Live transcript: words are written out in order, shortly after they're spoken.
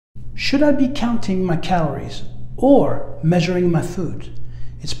Should I be counting my calories or measuring my food?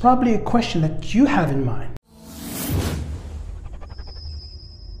 It's probably a question that you have in mind.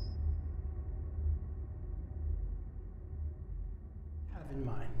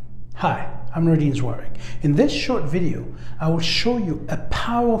 Hi, I'm Nordine Zouareg. In this short video, I will show you a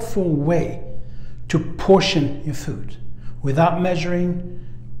powerful way to portion your food without measuring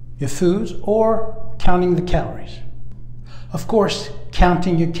your foods or counting the calories. Of course,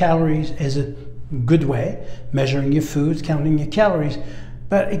 counting your calories is a good way, measuring your foods, counting your calories,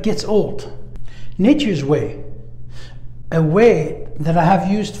 but it gets old. Nature's way, a way that I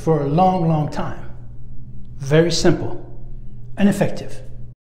have used for a long time. Very simple and effective.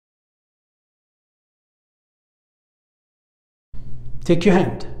 Take your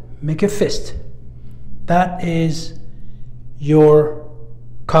hand, make a fist. That is your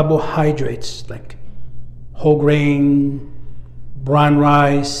carbohydrates, like whole grain, brown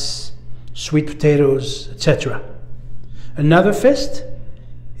rice, sweet potatoes, etc. Another fist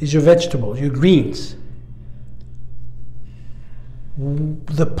is your vegetables, your greens.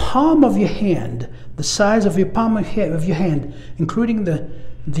 The palm of your hand, the size of your palm of your hand, including the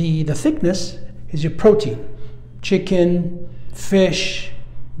thickness, is your protein. Chicken, fish,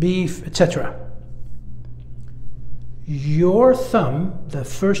 beef, etc. Your thumb, the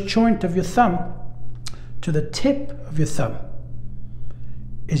first joint of your thumb to the tip of your thumb,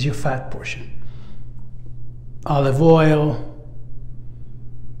 is your fat portion. Olive oil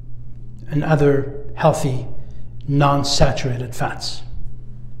and other healthy non-saturated fats.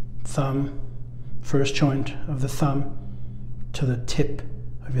 Thumb, first joint of the thumb to the tip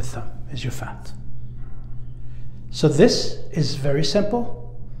of your thumb is your fat. So this is very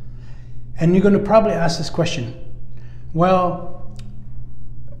simple, and you're going to probably ask this question, well,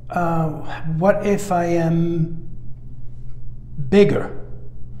 what if I am bigger?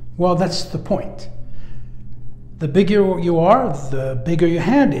 Well, that's the point. The bigger you are, the bigger your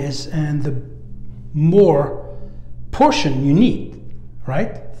hand is, and the more portion you need,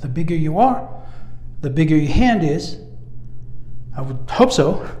 right? The bigger you are, the bigger your hand is, I would hope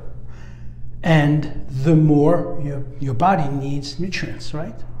so, and the more your body needs nutrients,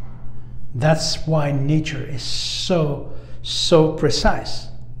 right? That's why nature is so precise.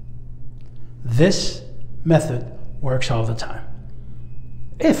 This method works all the time.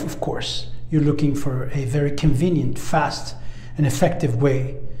 If, of course, you're looking for a very convenient, fast, and effective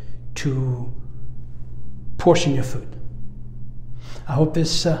way to portion your food. I hope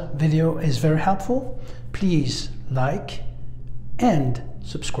this video is very helpful. Please like and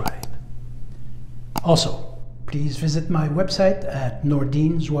subscribe. Also, please visit my website at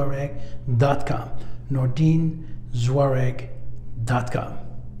nordinezouareg.com. nordinezouareg.com.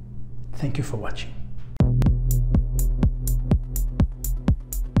 Thank you for watching.